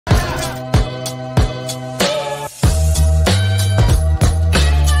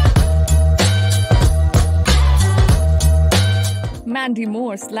Mandy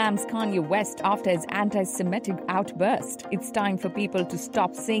Moore slams Kanye West after his anti-Semitic outburst. It's time for people to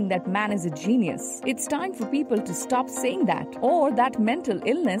stop saying that man is a genius. It's time for people to stop saying that, or that mental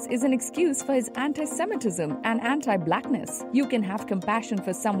illness is an excuse for his anti-Semitism and anti-blackness. You can have compassion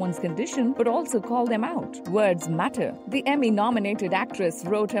for someone's condition, but also call them out. Words matter. The Emmy-nominated actress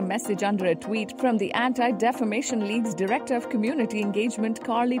wrote her message under a tweet from the Anti-Defamation League's Director of Community Engagement,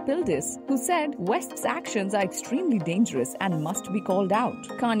 Carly Pildis, who said West's actions are extremely dangerous and must be called out.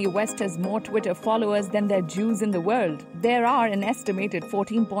 Kanye West has more Twitter followers than there are Jews in the world. There are an estimated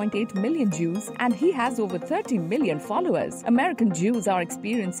 14.8 million Jews, and he has over 30 million followers. American Jews are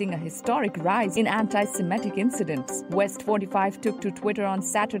experiencing a historic rise in anti-Semitic incidents. West, 45, took to Twitter on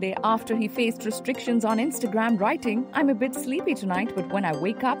Saturday after he faced restrictions on Instagram, writing, "I'm a bit sleepy tonight, but when I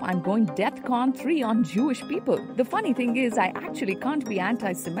wake up, I'm going DEFCON 3 on Jewish people. The funny thing is, I actually can't be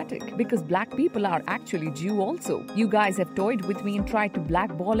anti-Semitic because black people are actually Jew also. You guys have toyed with me and tried to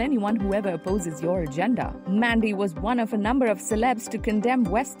blackball anyone who ever opposes your agenda." Mandy was one of a number of celebs to condemn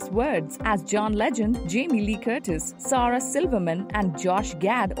West's words, as John Legend, Jamie Lee Curtis, Sarah Silverman, and Josh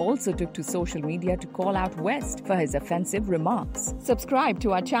Gad also took to social media to call out West for his offensive remarks. Subscribe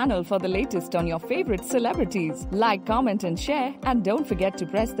to our channel for the latest on your favorite celebrities. Like, comment, and share, and don't forget to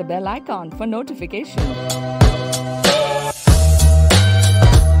press the bell icon for notifications.